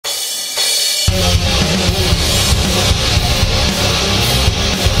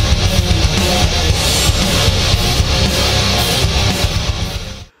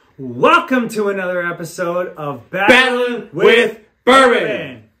Welcome to another episode of Battling with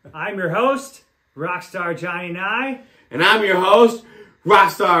Bourbon. I'm your host, Rockstar Terry Nigh. And I'm your host,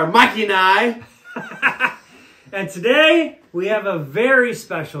 Rockstar Mikey Nigh. And today, we have a very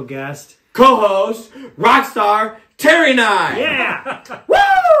special guest. Co-host, Rockstar Terry Nigh. Yeah!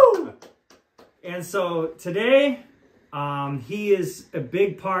 Woo! And so today, he is a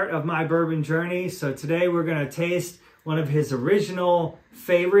big part of my bourbon journey. So today we're going to taste one of his original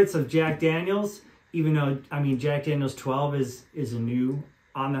favorites of Jack Daniels. Even though, I mean, Jack Daniels 12 is a new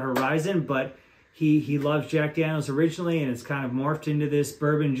on the horizon, but he loves Jack Daniels originally, and it's kind of morphed into this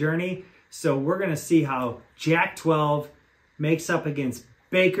bourbon journey. So we're going to see how Jack 12 makes up against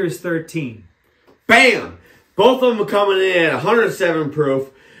Baker's 13. Bam! Both of them are coming in at 107 proof.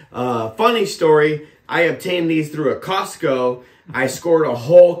 Funny story, I obtained these through a Costco. I scored a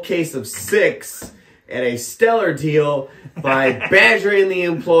whole case of 6 at a stellar deal by badgering the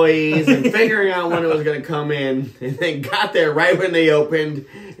employees and figuring out when it was going to come in. And they got there right when they opened.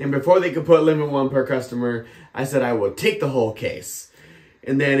 And before they could put limit 1 per customer, I said I would take the whole case.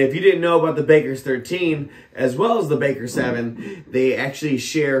 And then if you didn't know about the Baker's 13, as well as the Baker 7, they actually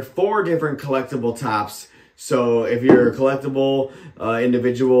share 4 different collectible tops. So if you're a collectible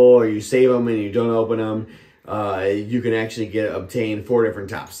individual, or you save them and you don't open them, you can actually obtain 4 different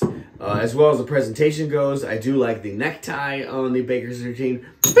tops. As well as the presentation goes, I do like the necktie on the Baker's 13.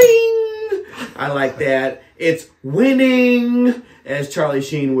 Bing! I like that. It's winning, as Charlie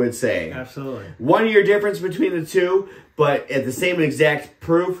Sheen would say. Absolutely. 1 year difference between the two, but at the same exact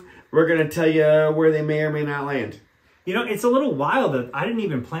proof, we're going to tell you where they may or may not land. You know, it's a little wild that I didn't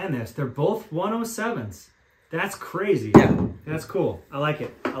even plan this. They're both 107s. That's crazy. Yeah. That's cool. I like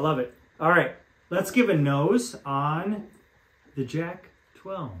it. I love it. All right. Let's give a nose on the Jack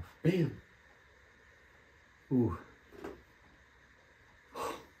 12. Bam. Ooh.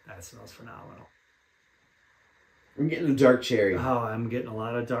 That smells phenomenal. I'm getting a dark cherry. Oh, I'm getting a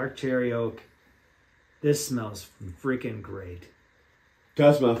lot of dark cherry oak. This smells freaking great.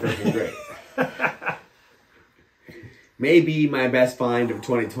 Does smell freaking great. Maybe my best find of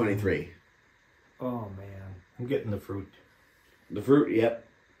 2023. Oh, man. I'm getting the fruit. The fruit, yep.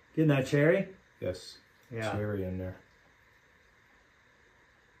 Getting that cherry? Yes. Yeah. Cherry in there.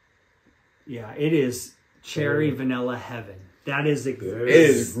 Yeah, it is cherry vanilla heaven. That is it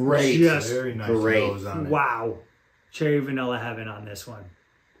is great. Just very nice great. nose on it. wow. Cherry vanilla heaven on this one.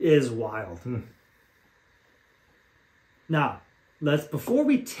 It is wild. Now, before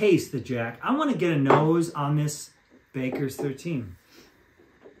we taste the Jack, I want to get a nose on this Baker's 13.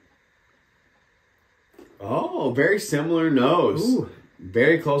 Oh, very similar nose. Ooh.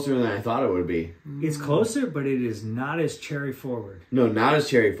 Very closer than I thought it would be. It's closer, but it is not as cherry forward. No, not as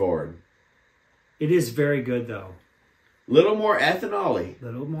cherry forward. It is very good, though. Little more ethanol-y.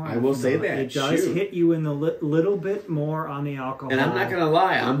 Little more. I will say that. It does Shoot. hit you in the little bit more on the alcohol. And I'm not going to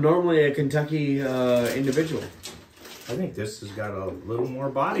lie. I'm normally a Kentucky individual. I think this has got a little more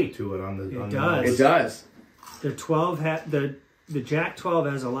body to it on the. It on does. It does. The 12 the Jack 12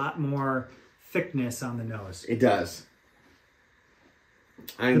 has a lot more thickness on the nose. It does.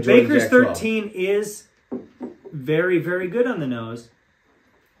 I The enjoy Baker's Jack 12. 13 is very, very good on the nose.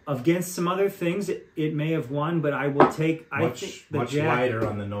 Against some other things, it may have won, but I will take. I think the much Jack, lighter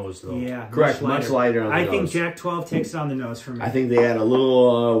on the nose, though. Yeah, Correct, much lighter on the I nose. think Jack 12 takes it on the nose for me. I think they add a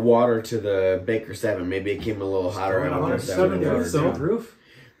little water to the Baker 7. Maybe it came a little hotter out there. 7 proof.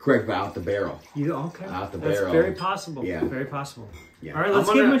 Correct, but out the barrel. Okay. Out the That's barrel. very possible. Yeah. Very possible. Yeah. All right,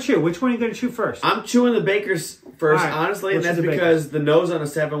 let's give him a chew. Which one are you going to chew first? I'm chewing the Baker's first, All right, honestly, and we'll that's chew the because the nose on a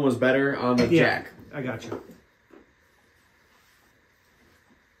 7 was better on the Jack. I got you.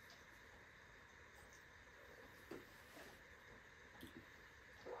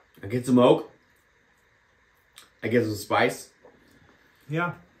 I get some oak. I get some spice.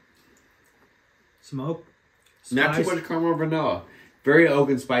 Yeah. Smoke. Not too much caramel or vanilla. Very oak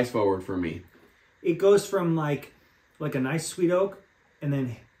and spice forward for me. It goes from like a nice sweet oak, and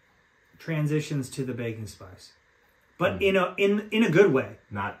then transitions to the baking spice, but in a good way.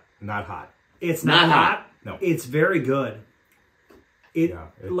 Not hot. It's not hot. No. It's very good. It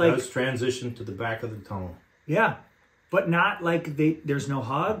does transition to the back of the tongue. Yeah, but not like there's no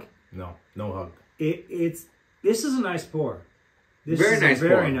hug. No hug. This is a nice pour. This Very is nice a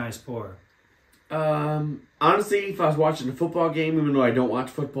very pour. nice pour. Honestly, if I was watching a football game, even though I don't watch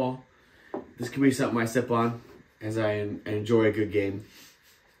football, this could be something I sip on as I enjoy a good game.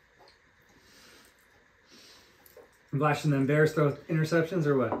 I'm watching them Bears throw interceptions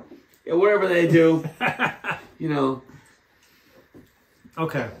or what? Yeah, whatever they do, you know.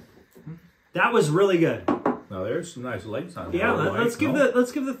 Okay. That was really good. Now there's some nice legs on there. Yeah, let's give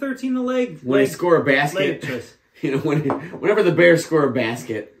the 13 the leg. When they score a basket, you know, whenever the Bears score a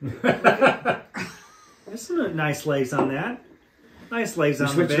basket. There's some nice legs on that. Nice legs on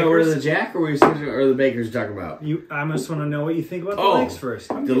the Bakers. Switching over to the Jack, or were you switching over to the Bakers talking about? I just want to know what you think about the legs first.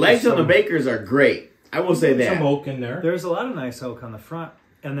 The legs on the Bakers are great. I will say that. Some oak in there. There's a lot of nice oak on the front,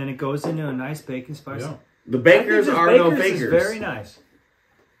 and then it goes into a nice bacon spice. Yeah. The Bakers are no Bakers. Is very nice.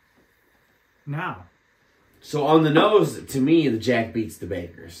 Now. So on the nose, to me, the Jack beats the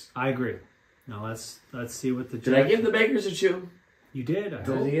Bakers. I agree. Now let's see what the Jack... Did I give the Bakers a chew? You did. I'm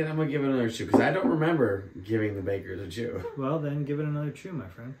going to give it another chew, because I don't remember giving the Bakers a chew. Well, then give it another chew, my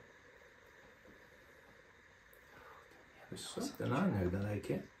friend. There's something on there that I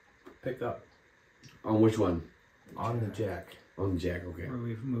can't pick up. On which one? On the Jack. On the Jack, okay. Where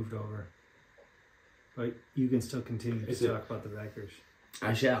we've moved over. But you can still continue to talk about the Bakers.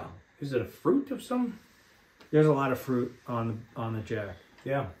 I shall. Is it a fruit of some? There's a lot of fruit on the Jack.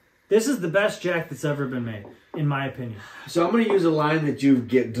 Yeah. This is the best Jack that's ever been made, in my opinion. So I'm going to use a line that you've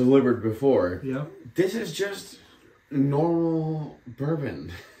delivered before. Yeah. This is just normal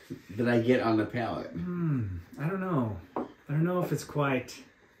bourbon that I get on the palate. I don't know. I don't know if it's quite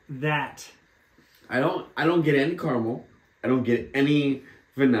that. I don't get any caramel. I don't get any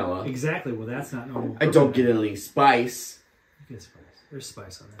vanilla. Exactly. Well, that's not normal. I don't get any spice. You get spice. There's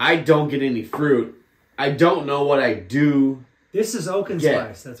spice on that. I don't get any fruit. I don't know what I do. This is oak and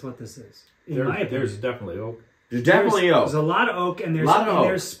spice. That's what this is. In my opinion. There's definitely oak. There's definitely oak. There's a lot of oak, and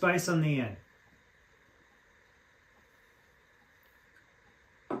there's spice on the end.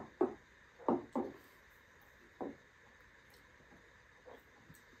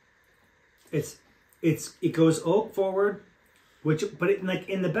 It goes oak forward, but like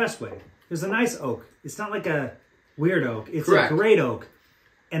in the best way. There's a nice oak. It's not like a weird oak. It's a great oak,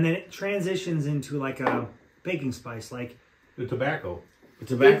 and then it transitions into like a baking spice, like the tobacco. The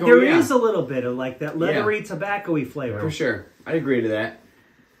tobacco. There is a little bit of like that leathery tobacco-y flavor. For sure, I'd agree to that.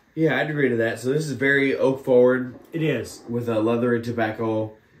 Yeah, I'd agree to that. So this is very oak forward. It is with a leathery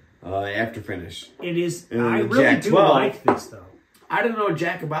tobacco after finish. It is. I really do like this though. I don't know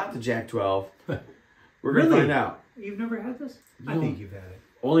jack about the Jack 12. We're going to find out. You've never had this? No. I think you've had it.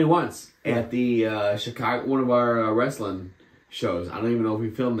 Only once at the Chicago, one of our wrestling shows. I don't even know if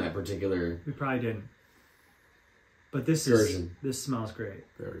we filmed that particular. We probably didn't. But this smells great.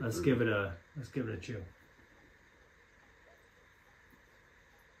 Let's give it a chew.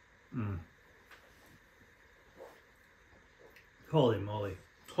 Holy moly.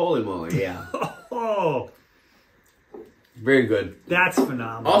 Holy moly, yeah. Oh. Very good. That's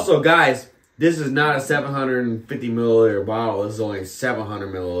phenomenal. Also, guys, this is not a 750 milliliter bottle. This is only a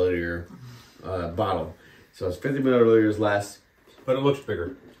 700 milliliter bottle. So it's 50 milliliters less. But it looks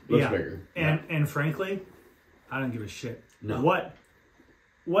bigger. Looks bigger. And frankly, I don't give a shit. No.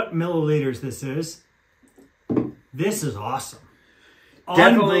 What milliliters this is. This is awesome.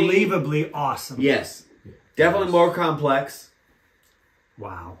 Definitely, unbelievably awesome. Yes. Definitely more complex.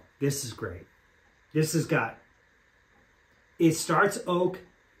 Wow. This is great. This has got... It starts oak,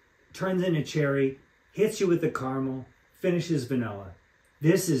 turns into cherry, hits you with the caramel, finishes vanilla.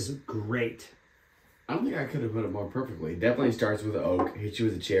 This is great. I don't think I could have put it more perfectly. Definitely starts with the oak, hits you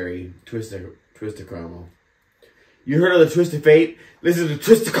with the cherry, twist of caramel. You heard of the twist of fate? This is the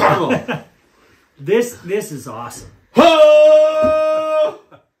twist of caramel. This is awesome. Oh!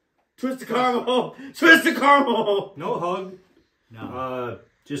 Twist of caramel. Twist of caramel. No hug. No.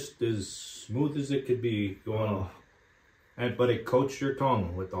 Just as smooth as it could be going. But it coats your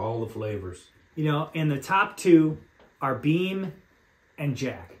tongue with all the flavors. You know, and the top two are Beam and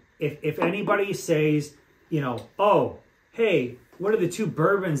Jack. If anybody says, you know, oh, hey, what are the two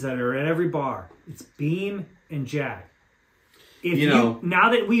bourbons that are at every bar? It's Beam and Jack.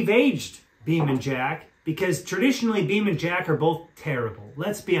 Now that we've aged Beam and Jack, because traditionally Beam and Jack are both terrible.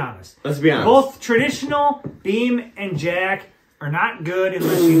 Let's be honest. Both traditional Beam and Jack are not good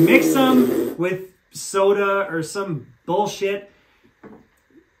unless you mix them with soda or some bullshit.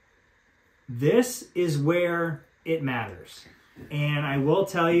 This is where it matters. And I will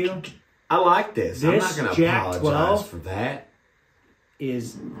tell you, I like this. I'm not going to Jack apologize 12 for that.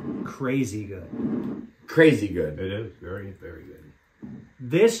 Is crazy good. Crazy good. It is very, very good.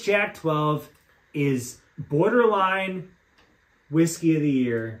 This Jack 12 is borderline whiskey of the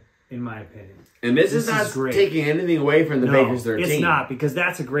year, in my opinion. And this is not taking anything away from the Baker's 13. It's not, because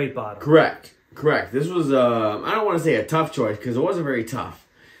that's a great bottle. Correct. This was, I don't want to say a tough choice, because it wasn't very tough.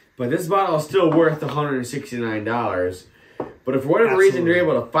 But this bottle is still worth $169. But if for whatever reason you're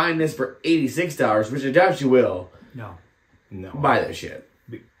able to find this for $86, which I doubt you will, no, buy that shit.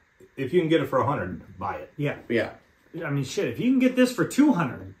 if you can get it for 100, buy it. Yeah. Yeah. I mean, shit, if you can get this for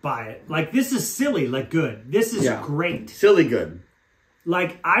 200, buy it. Like, this is silly, like, good. This is great. Silly good.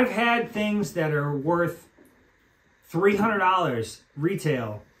 Like, I've had things that are worth $300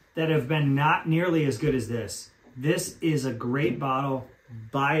 retail that have been not nearly as good as this. This is a great bottle.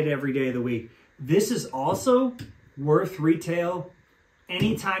 Buy it every day of the week. This is also worth retail.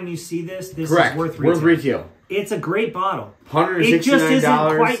 Anytime you see this, this Correct. is worth retail. Worth retail. It's a great bottle. $169. It just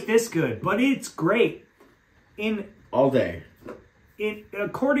isn't quite this good, but it's great. All day.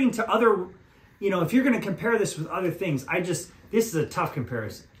 According to other, if you're going to compare this with other things, this is a tough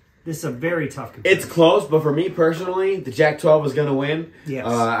comparison. This is a very tough comparison. It's close, but for me personally, the Jack 12 was going to win. Yes.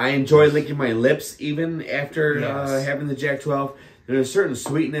 I enjoy licking my lips even after having the Jack 12. There's a certain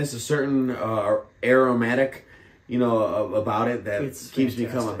sweetness, a certain aromatic, about it that keeps me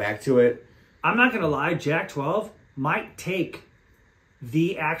coming back to it. I'm not going to lie, Jack 12 might take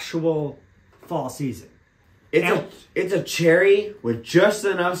the actual fall season. It's a cherry with just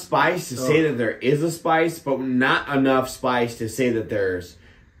enough spice to say that there is a spice, but not enough spice to say that there's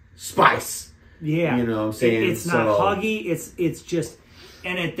spice. Yeah. You know what I'm saying? It's not huggy. It's just,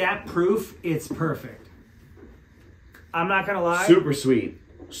 and at that proof, it's perfect. I'm not going to lie. Super sweet.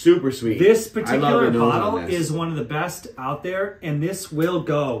 Super sweet. This particular bottle is one of the best out there, and this will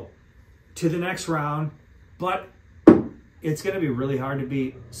go to the next round, but it's going to be really hard to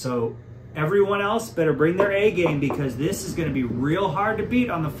beat. So everyone else better bring their A game, because this is going to be real hard to beat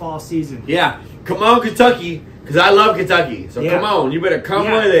on the fall season. Yeah. Come on, Kentucky, because I love Kentucky. So come on. You better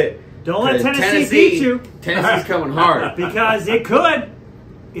come with it. Don't let Tennessee beat you. Tennessee's coming hard. Because it could.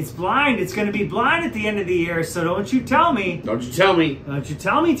 It's blind. It's going to be blind at the end of the year, so don't you tell me. Don't you tell me. Don't you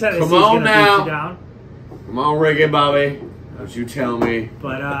tell me Tennessee's going to beat you down. Come on, Ricky Bobby. Don't you tell me.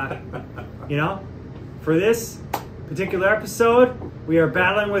 But, for this particular episode, we are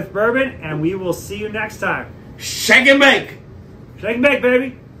battling with bourbon, and we will see you next time. Shake and bake. Shake and bake,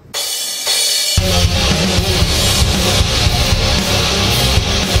 baby.